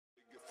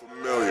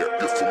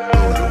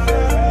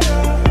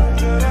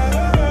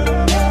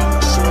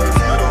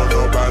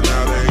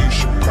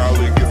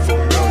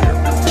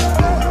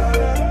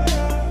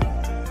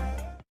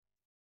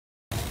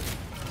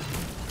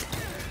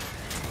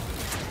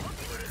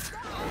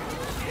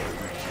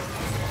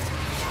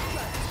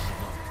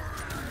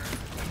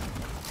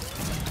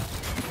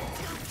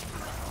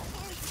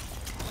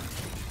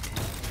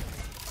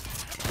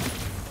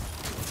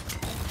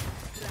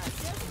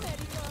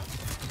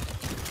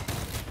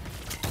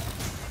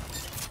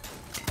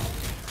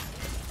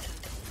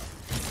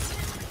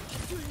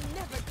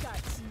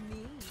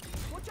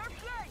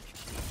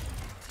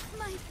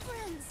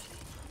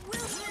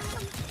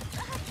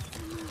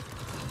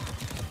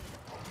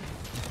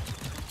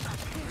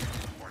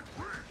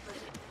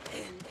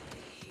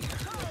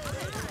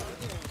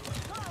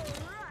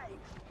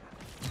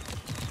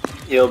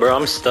Yo, bro,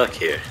 I'm stuck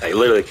here. I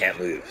literally can't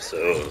move.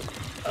 So,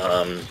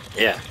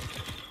 yeah.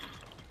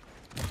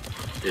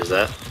 There's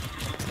that.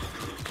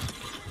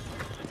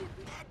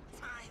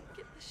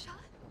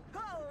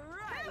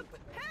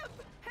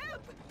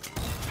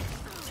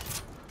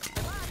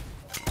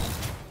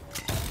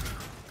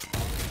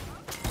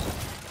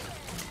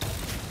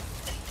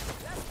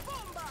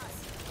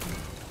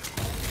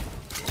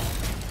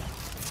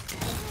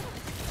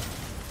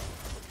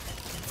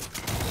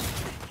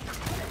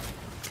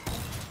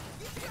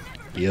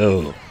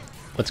 Yo,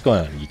 what's going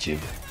on YouTube?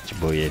 It's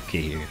your boy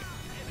AFK here.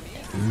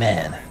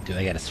 Man, do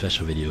I got a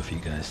special video for you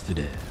guys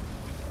today.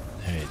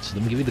 Alright, so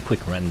let me give you the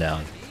quick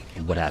rundown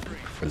of what happened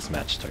before this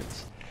match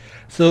starts.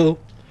 So,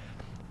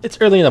 it's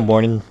early in the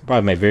morning,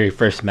 probably my very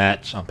first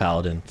match on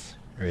Paladins,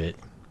 right?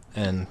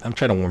 And I'm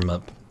trying to warm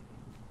up.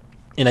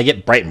 And I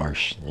get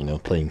Brightmarsh, you know,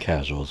 playing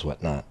casuals,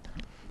 whatnot.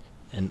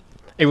 And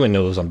everyone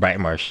knows on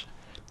Brightmarsh,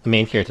 the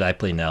main character I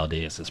play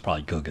nowadays is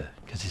probably Goga,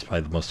 because he's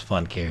probably the most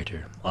fun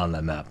character on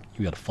that map.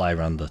 You gotta fly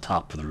around the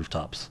top of the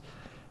rooftops.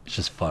 It's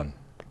just fun.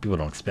 People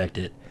don't expect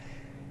it.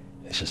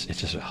 It's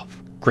just a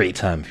great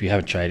time. If you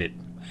haven't tried it,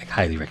 I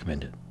highly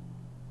recommend it.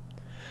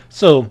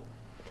 So,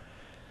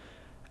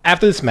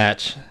 after this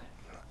match,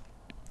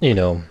 you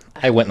know,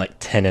 I went like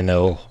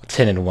 10-0,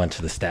 10-1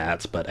 to the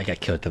stats, but I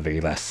got killed at the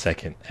very last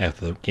second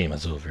after the game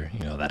was over. You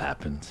know, that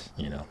happens,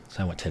 you know.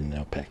 So I went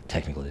 10-0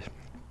 technically.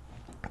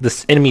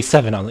 This enemy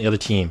 7 on the other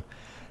team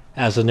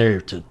has the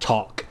nerve to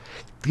talk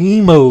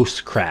the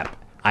most crap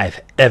I've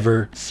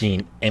ever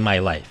seen in my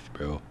life,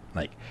 bro.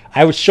 Like,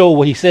 I would show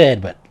what he said,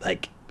 but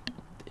like,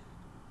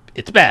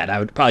 it's bad. I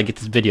would probably get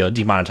this video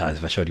demonetized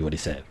if I showed you what he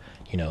said.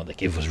 You know,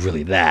 like, it was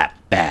really that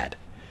bad.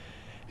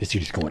 This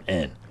dude is going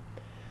in. And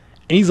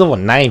he's level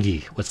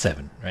 90 with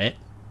 7, right?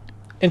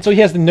 And so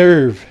he has the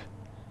nerve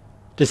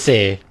to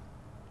say,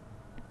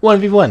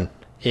 1v1,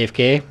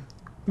 AFK,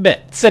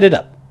 bet, set it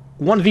up.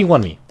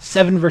 1v1 me,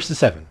 7 versus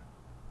 7.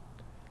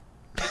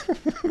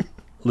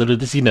 Little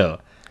does he know,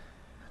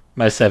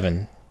 my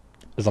 7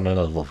 is on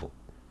another level.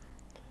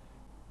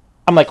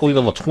 I'm like only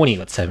level 20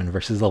 with 7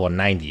 versus level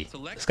 90.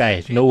 This guy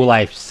has no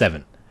life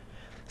 7.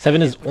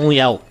 7 is only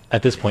out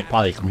at this point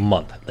probably like a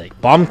month. Like,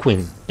 Bomb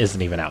Queen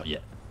isn't even out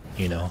yet,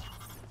 you know?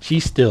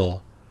 She's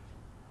still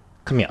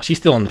coming out. She's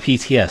still on the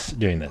PTS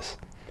doing this.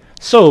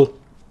 So,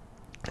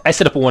 I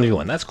set up a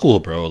 1v1. That's cool,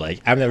 bro.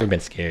 Like, I've never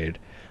been scared.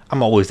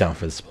 I'm always down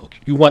for the smoke.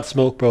 You want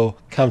smoke, bro?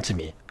 Come to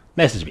me.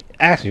 Message me.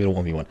 Ask me to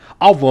 1v1.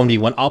 I'll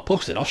 1v1. I'll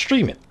post it. I'll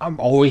stream it. I'm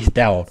always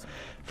down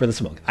for the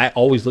smoke. I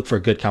always look for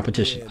a good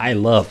competition. I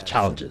love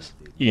challenges.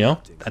 You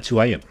know? That's who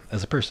I am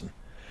as a person.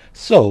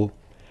 So,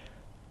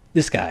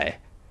 this guy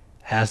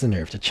has the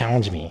nerve to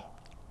challenge me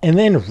and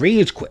then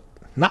rage quit.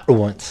 Not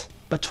once,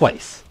 but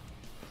twice.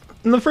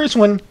 In the first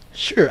one,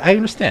 sure, I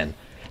understand.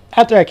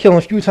 After I kill him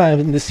a few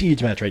times in the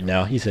siege match right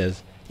now, he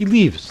says, he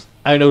leaves.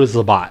 I know this is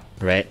a bot,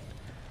 right?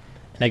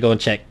 And I go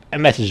and check. I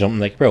message him. I'm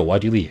like, bro,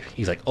 why'd you leave?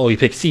 He's like, oh, you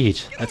picked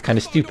siege. That's kind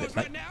of stupid.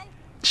 I'm like,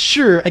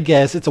 sure, I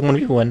guess it's a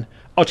 1v1.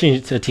 I'll change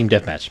it to a team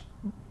deathmatch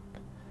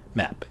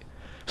map.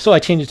 So I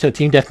change it to a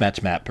team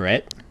deathmatch map,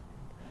 right?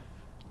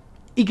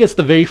 He gets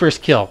the very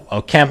first kill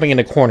while camping in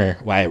the corner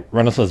while I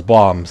run into his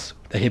bombs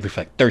that hit me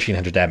for like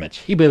 1300 damage.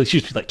 He barely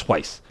shoots me like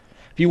twice.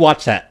 If you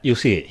watch that, you'll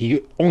see it.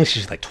 He only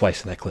shoots like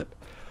twice in that clip.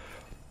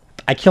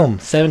 I kill him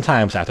 7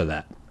 times after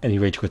that, and he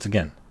rage quits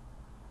again.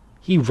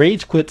 He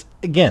rage quits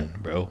again,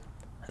 bro.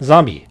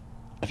 Zombie,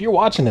 if you're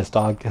watching this,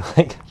 dog,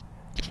 like,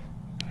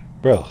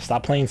 bro,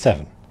 stop playing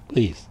 7,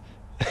 please.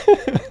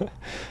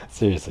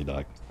 Seriously,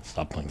 dog,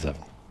 stop playing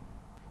 7.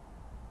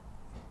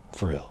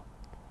 For real,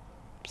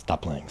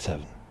 stop playing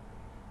 7.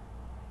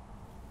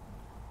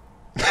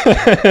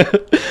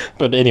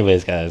 But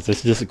anyways, guys, this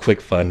is just a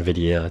quick fun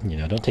video. You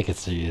know, don't take it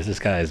serious. This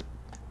guy's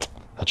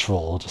a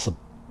troll, just a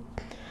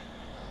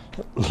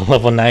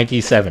level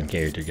 97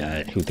 character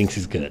guy who thinks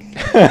he's good.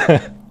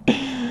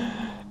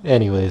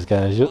 Anyways,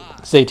 guys,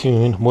 stay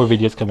tuned. More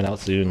videos coming out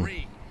soon.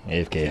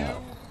 AFK out.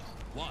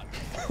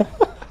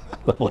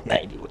 Level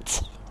 90 with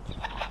 7.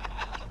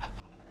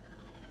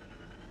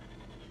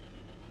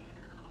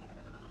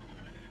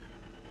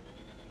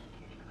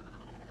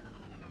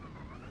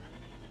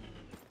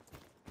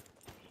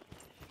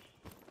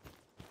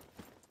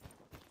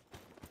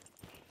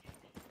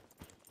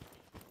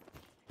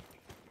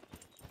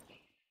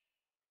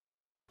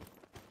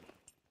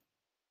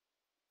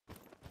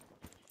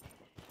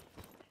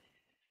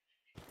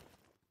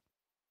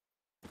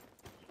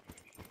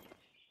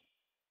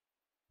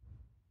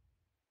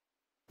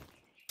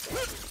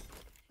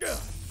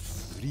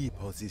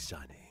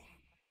 Repositioning.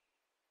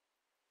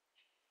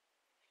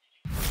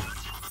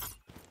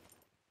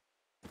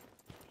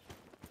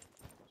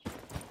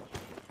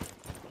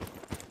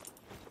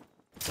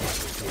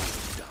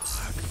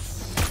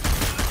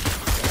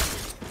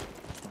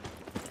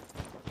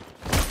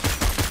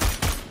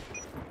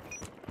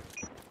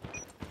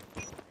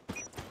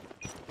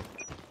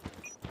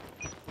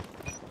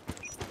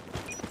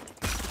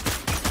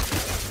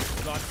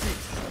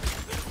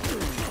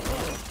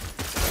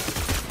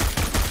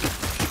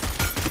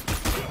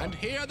 And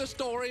here the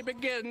story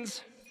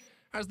begins.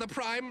 as the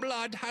prime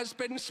blood has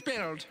been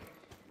spilled.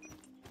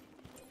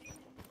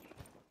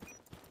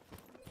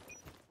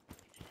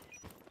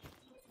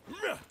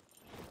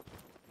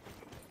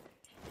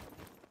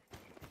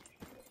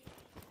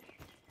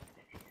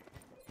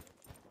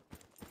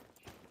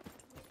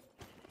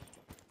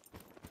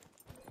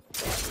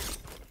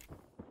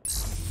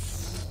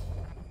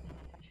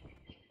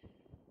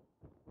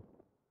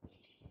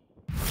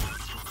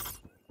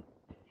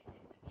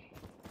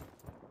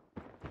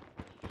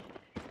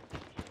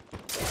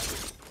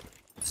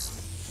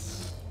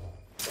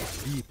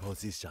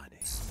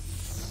 Repositioning.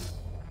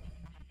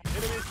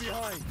 Enemies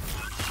behind.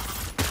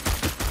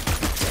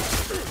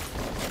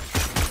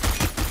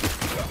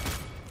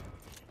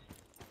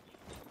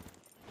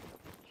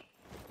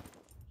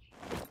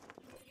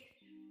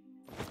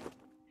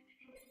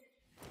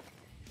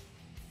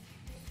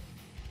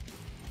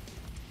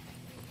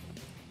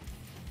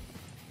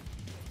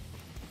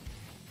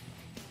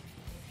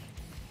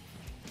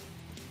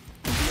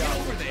 Get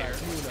over there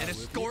and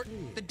escort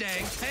the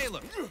dang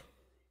payload.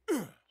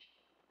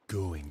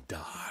 Going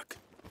dark.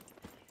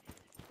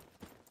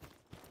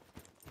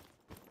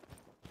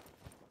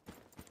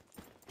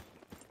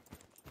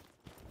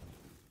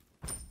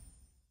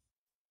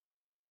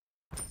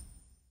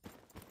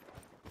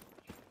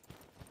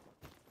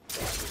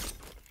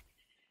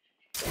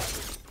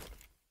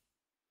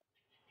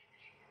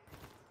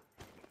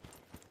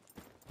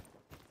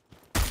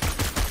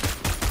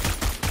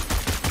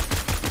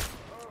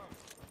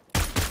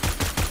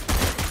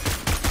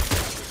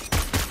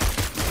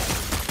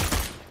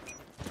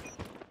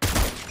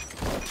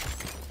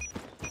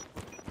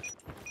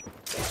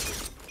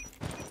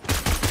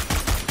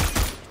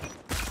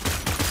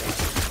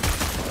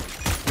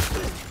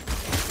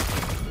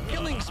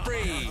 Killing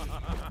spree.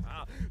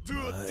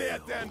 To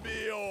death and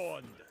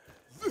beyond.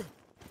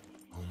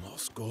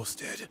 Almost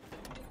ghosted.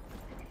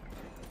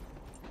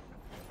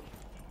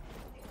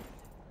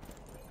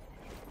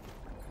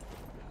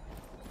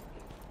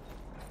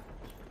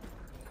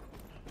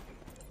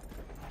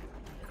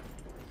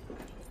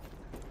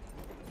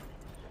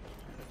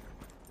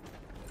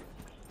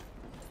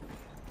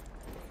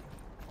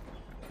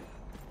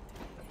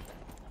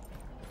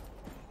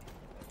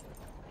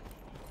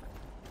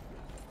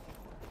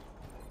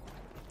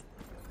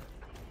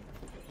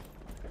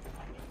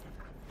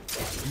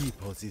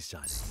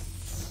 Repositioning.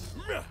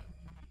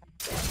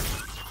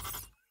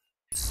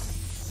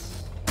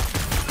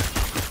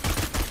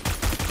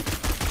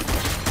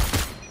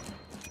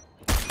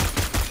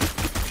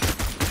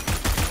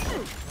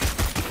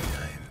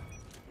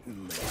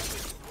 I'm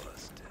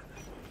busted.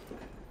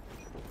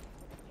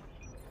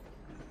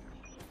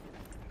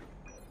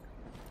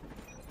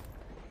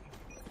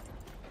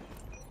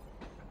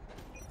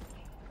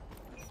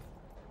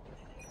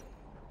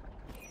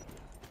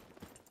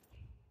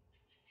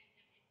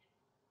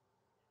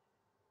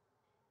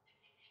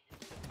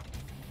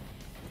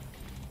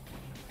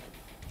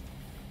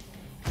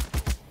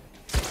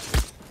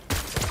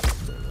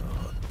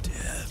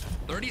 Death.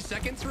 30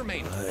 seconds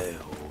remaining. I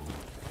hope.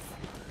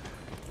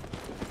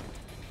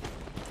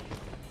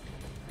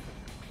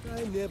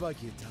 I never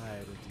get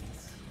tired of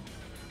this.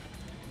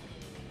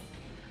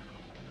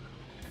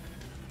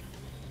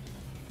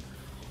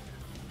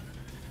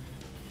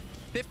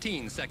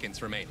 Fifteen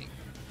seconds remaining.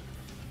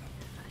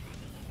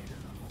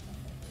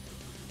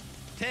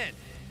 10,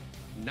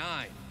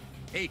 9,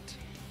 8.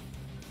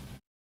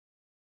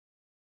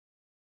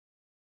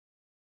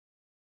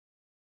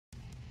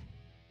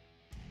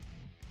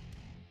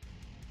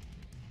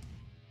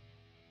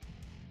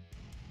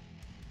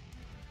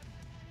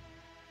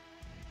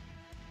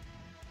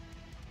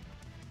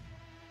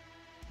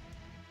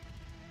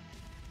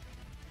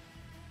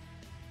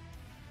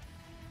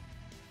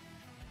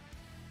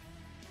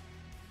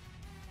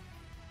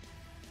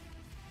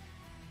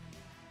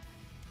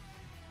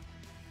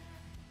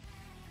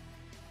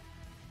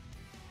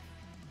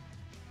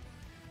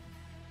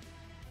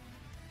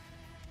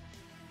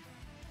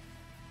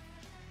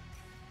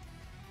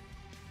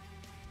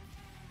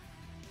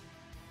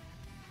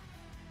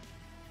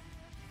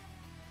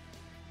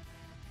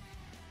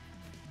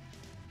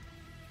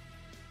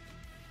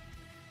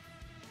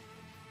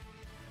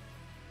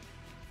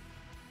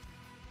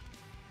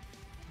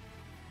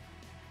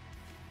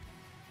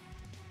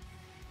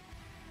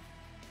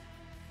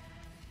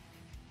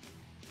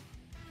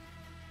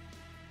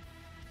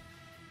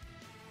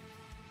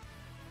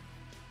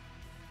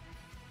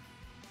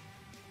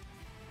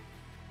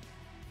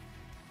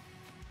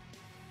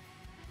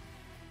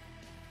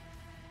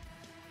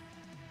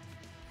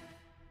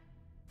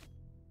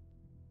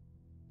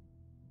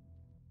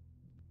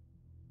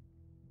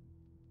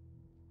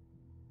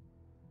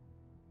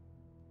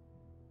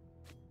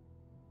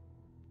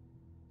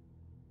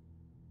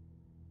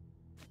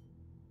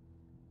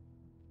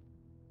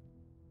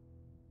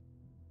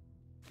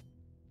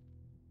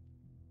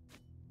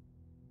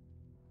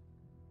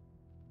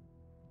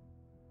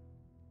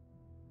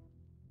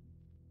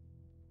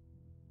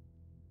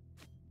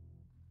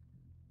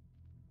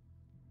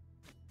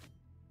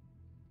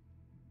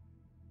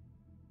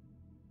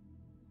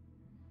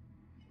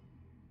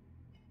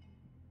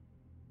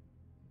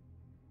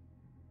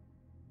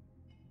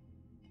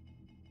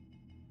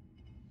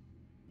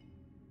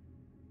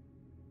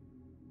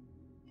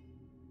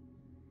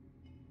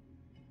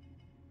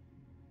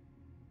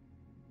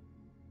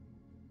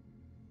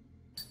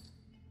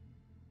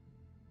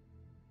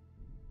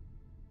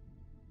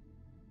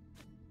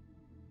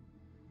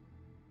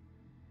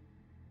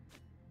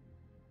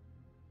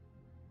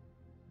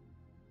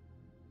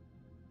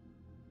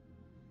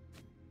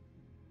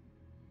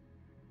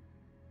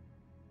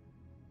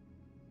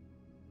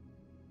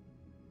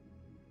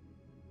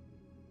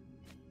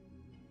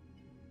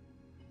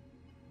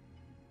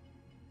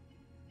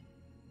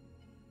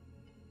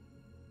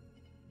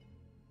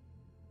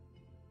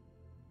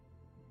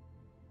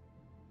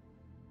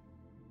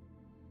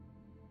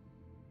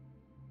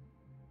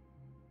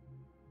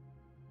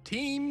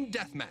 Team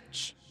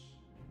Deathmatch.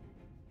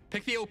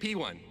 Pick the OP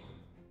one.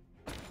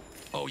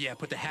 Oh yeah,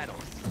 put the hat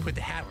on. Put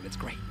the hat on, it's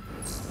great.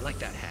 I like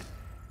that hat.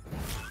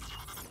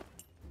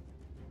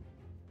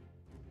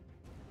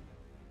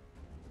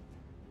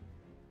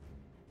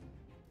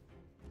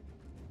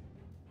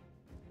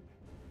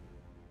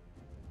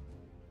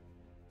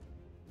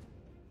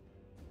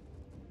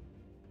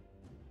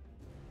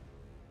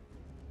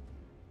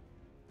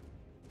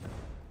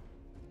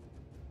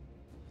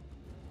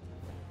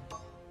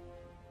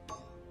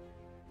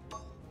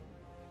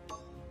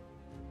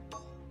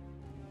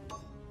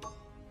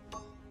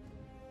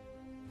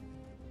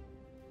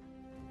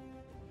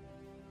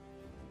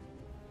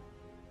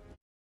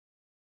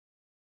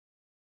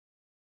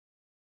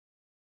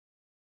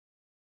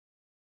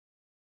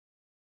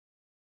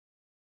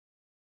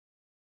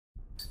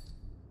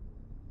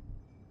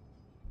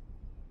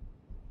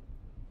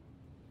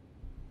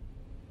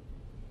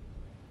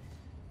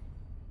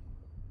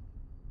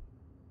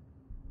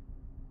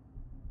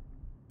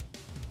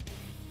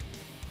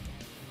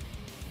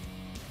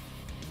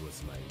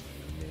 Was my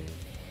real name?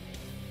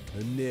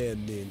 A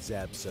name means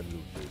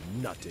absolutely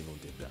nothing on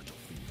the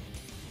battlefield.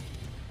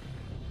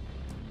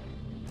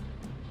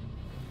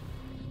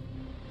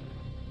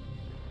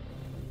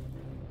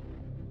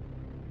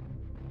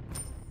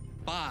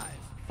 Five,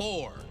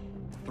 four,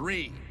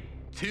 three,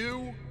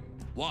 two,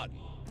 one.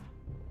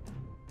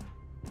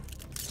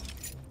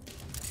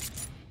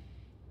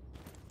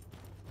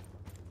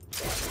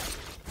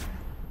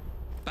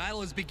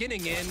 Battle is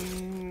beginning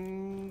in...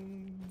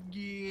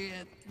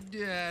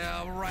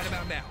 yeah, right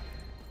about now.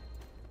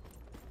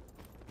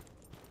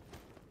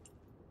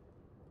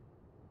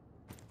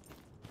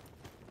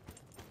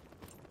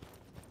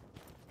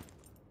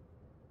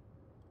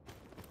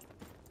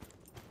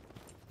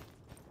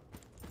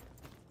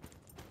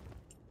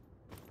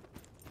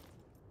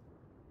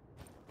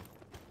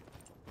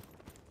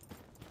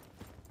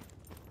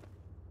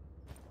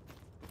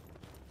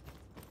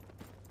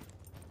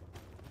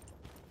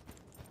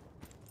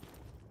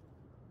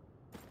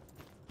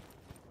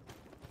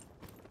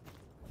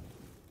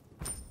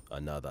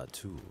 Another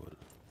tool,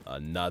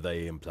 another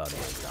implement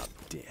of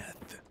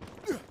death.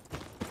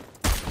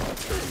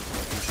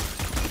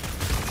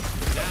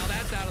 Now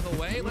that's out of the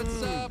way,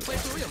 let's play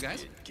for real,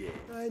 guys.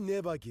 I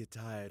never get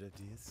tired of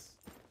this.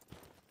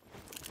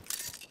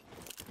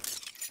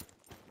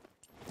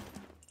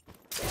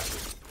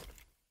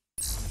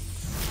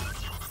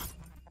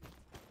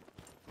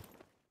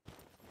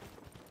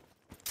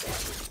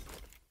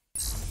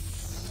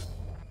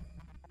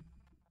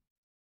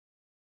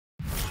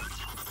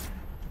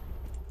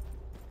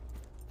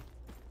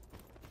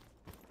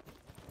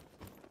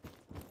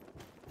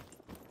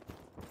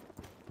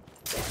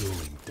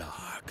 Going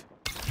dark.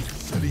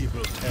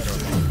 Cerebral terror.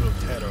 Cerebral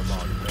terror,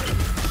 man.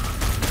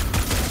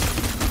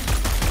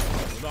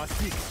 Not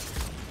speak.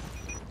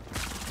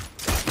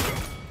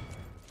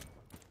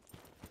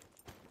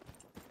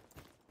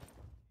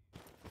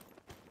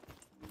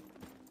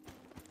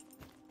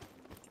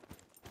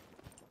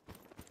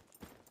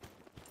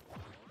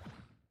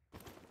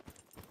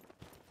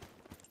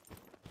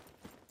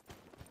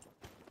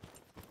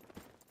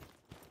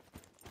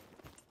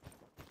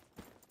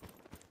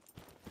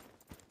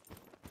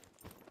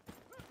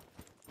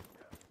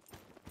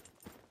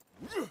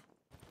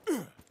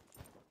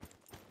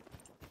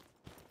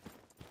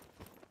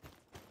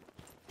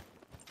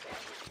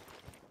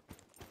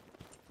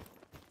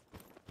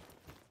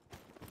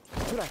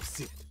 That's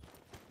it.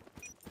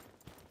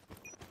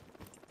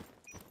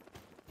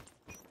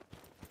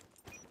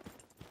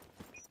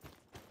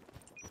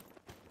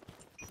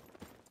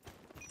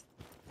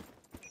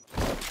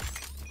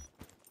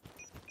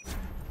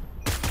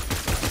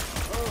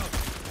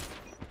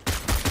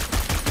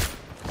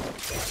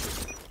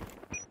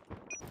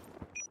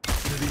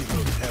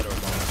 Cerebral terror,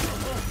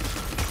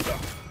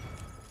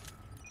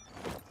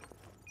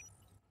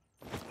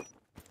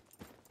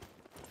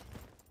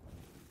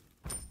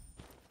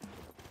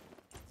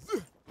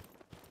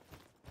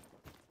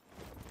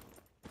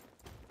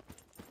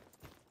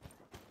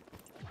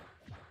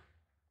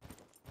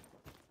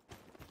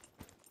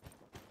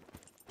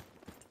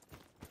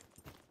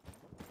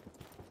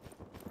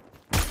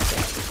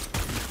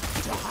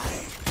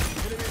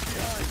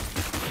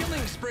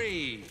 Killing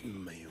spree.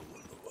 My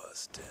own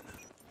worst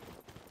enemy.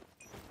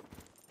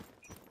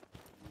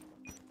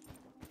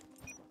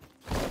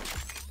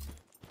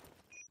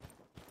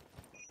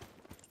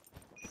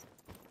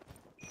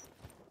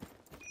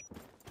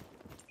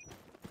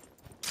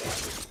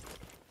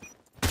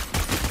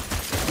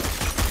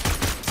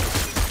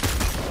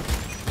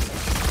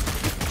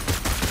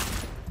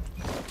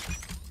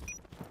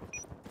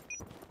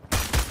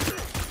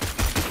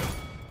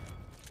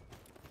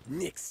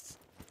 Next.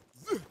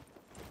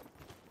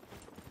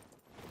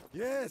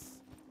 Yes,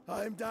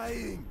 I'm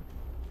dying.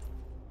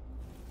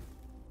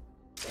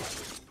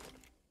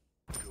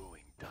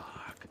 Going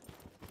dark.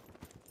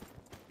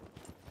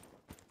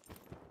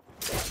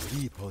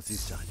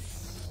 Repositioning.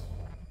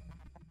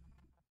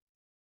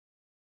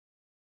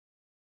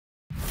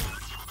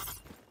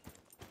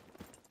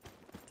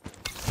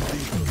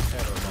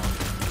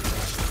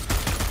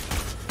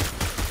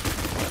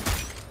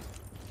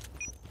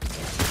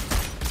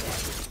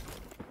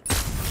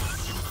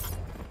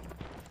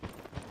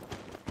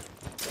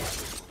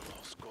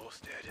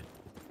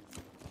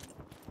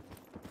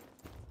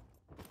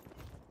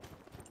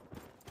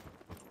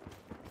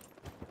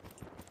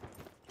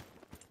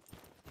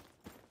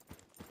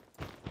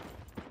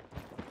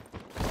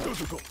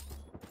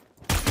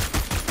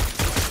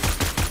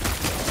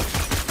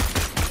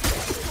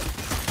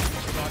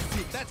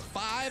 That's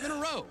 5 in a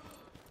row.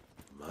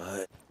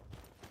 My.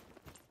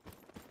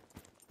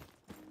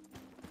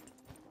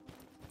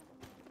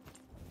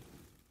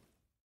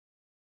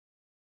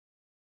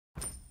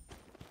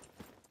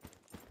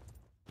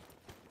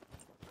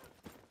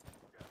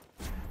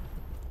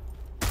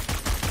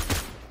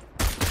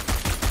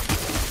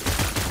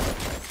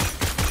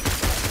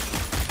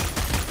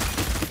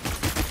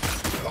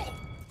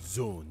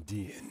 Zoned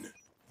in.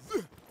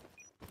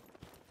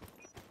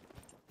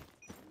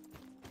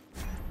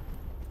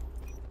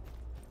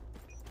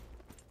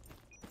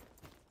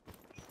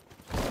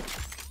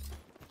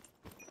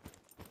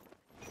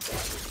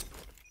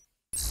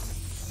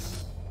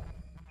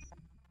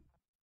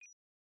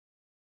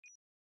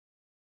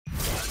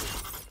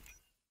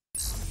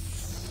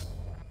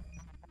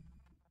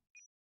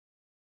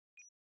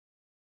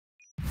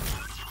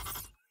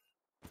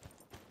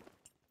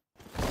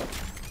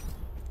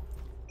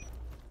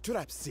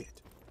 Trap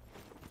set.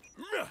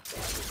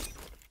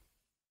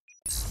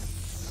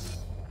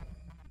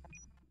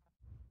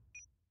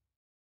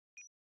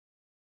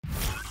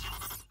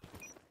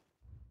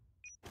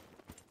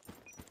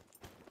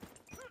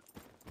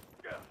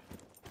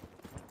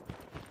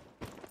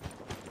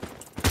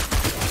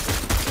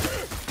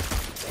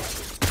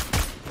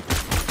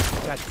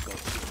 Tactical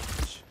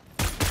change.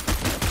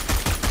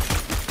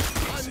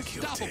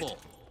 Unstoppable.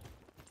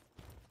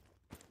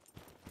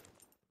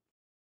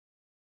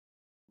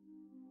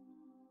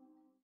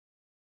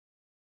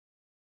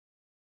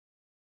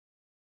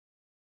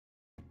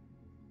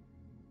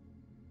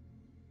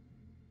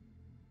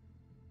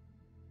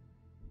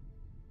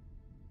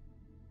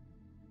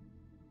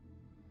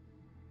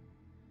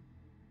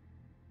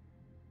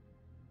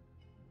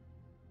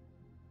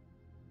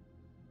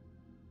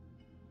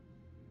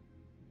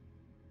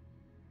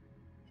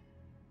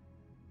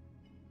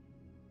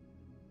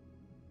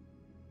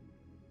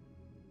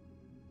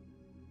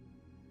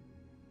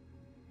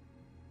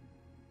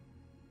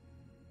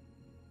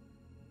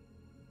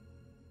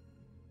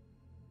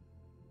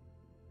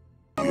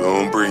 You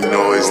don't bring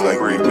noise like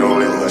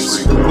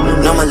noise.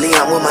 Normally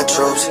I'm with my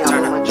troops.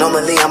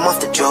 Normally I'm off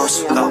the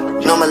juice.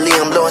 Normally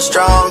I'm blowing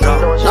strong.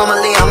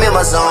 Normally I'm in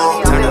my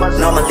zone.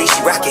 Normally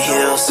she rockin'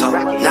 heels.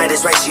 Night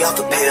is right, she off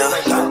a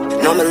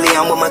pill. Normally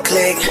I'm with my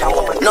clique.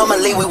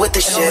 Normally we with the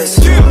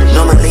shits.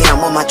 Normally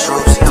I'm with my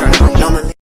troops. Normally